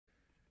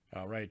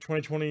All right,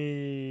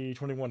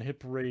 2020-21 Hit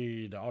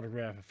Parade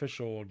Autograph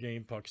Official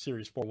Game Puck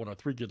Series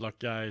 4103. Good luck,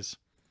 guys.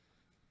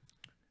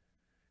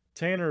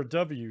 Tanner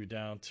W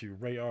down to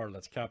Ray R.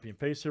 Let's copy and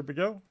paste. Here we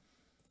go.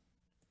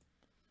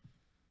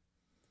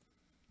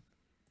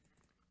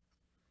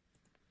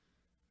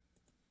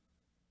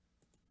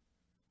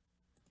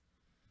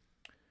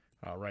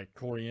 All right,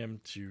 Corey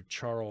M to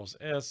Charles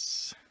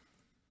S.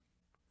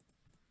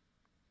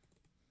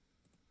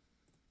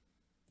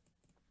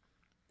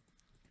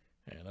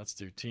 And let's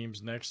do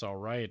teams next. All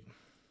right.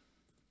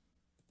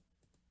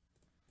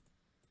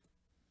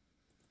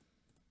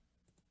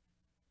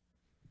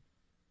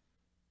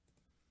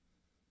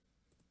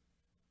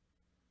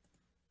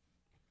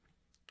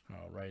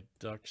 All right,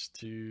 Ducks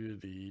to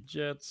the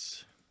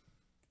Jets.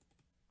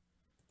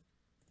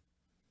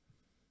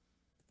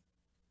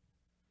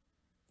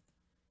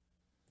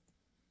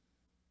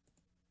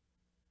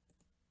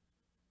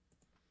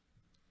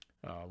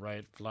 All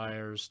right,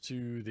 Flyers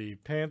to the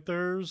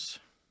Panthers.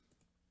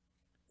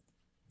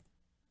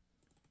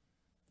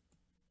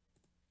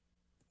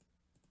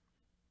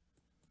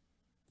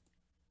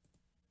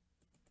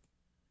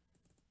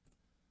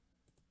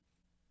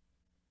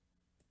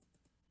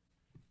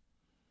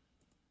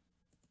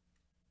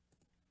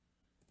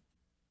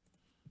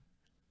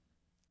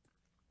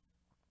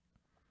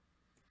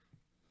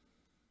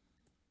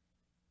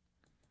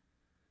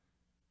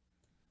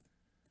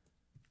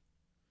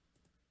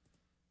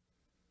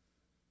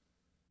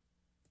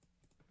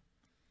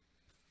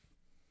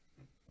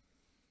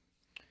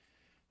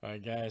 All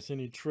right, guys,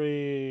 any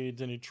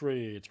trades? Any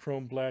trades?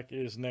 Chrome Black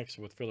is next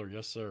with filler.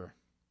 Yes, sir.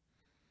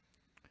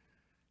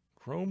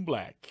 Chrome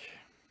Black.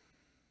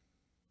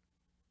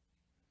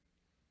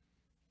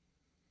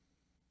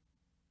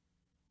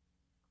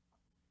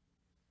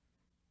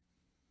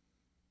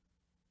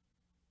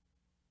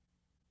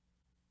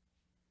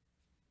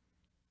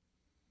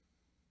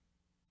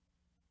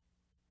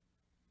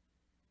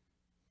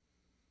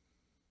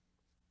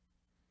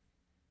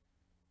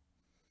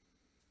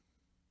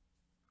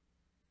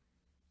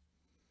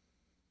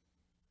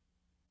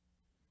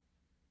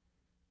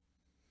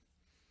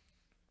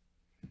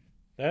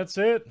 That's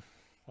it.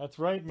 That's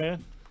right,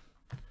 man.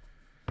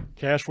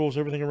 Cash rolls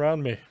everything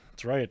around me.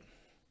 That's right.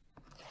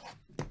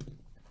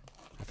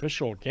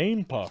 Official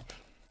Game Puck.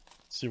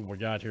 Let's see what we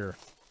got here.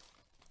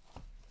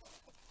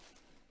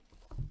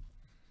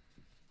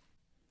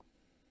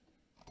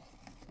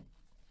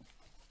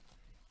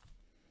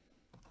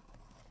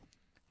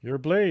 Your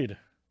blade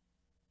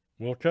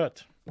will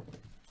cut.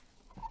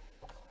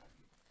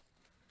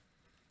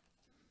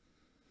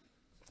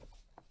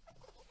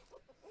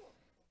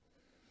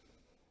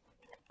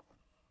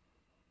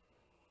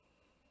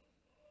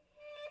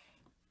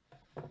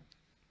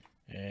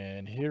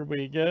 And here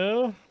we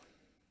go.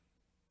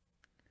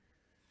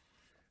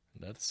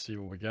 Let's see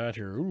what we got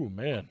here. Ooh,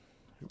 man.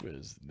 Who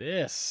is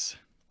this?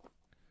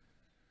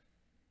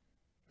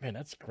 Man,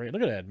 that's great.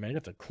 Look at that, man. You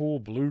got the cool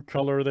blue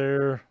color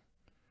there.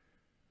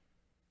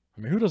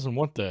 I mean, who doesn't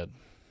want that?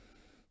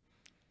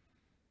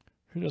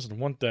 Who doesn't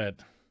want that?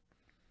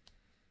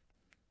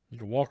 You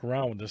can walk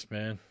around with this,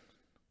 man.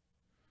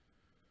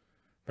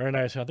 Very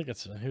nice. I think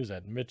it's, who's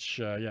that? Mitch,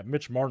 yeah,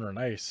 Mitch Marner.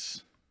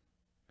 Nice.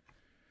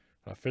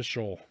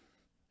 Official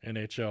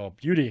NHL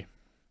Beauty.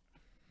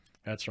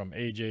 That's from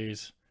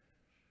AJ's.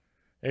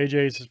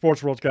 AJ's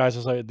Sports World, guys,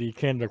 is like the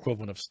Canada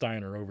equivalent of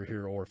Steiner over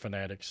here, or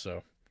Fanatics.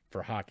 So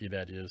for hockey,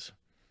 that is.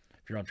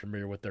 If you're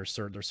unfamiliar with their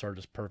cert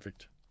is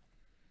perfect.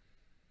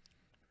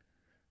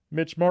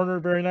 Mitch Marner,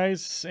 very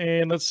nice.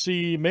 And let's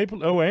see,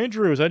 Maple. Oh,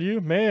 Andrew, is that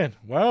you? Man,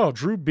 wow,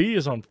 Drew B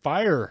is on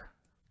fire.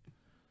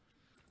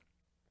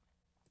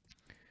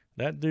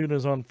 That dude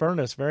is on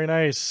furnace. Very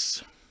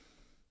nice.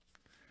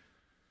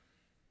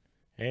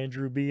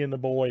 Andrew B and the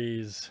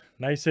boys.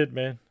 Nice hit,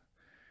 man.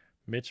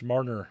 Mitch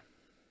Marner.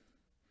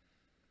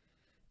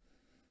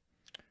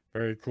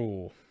 Very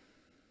cool.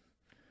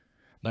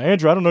 Now,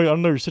 Andrew, I don't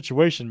know your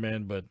situation,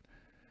 man, but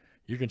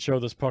you can show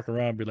this puck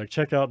around and be like,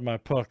 check out my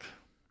puck,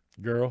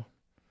 girl.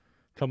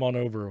 Come on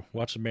over,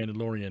 watch The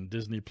Mandalorian,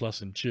 Disney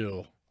Plus, and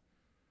chill.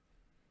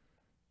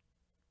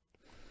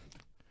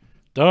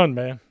 Done,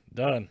 man.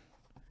 Done.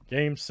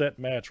 Game, set,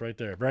 match right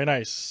there. Very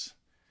nice.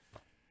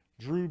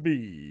 Drew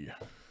B.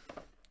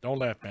 Don't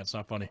laugh, man. It's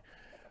not funny.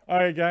 All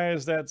right,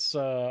 guys. That's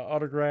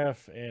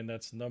autograph, and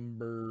that's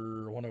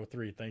number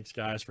 103. Thanks,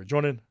 guys, for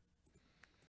joining.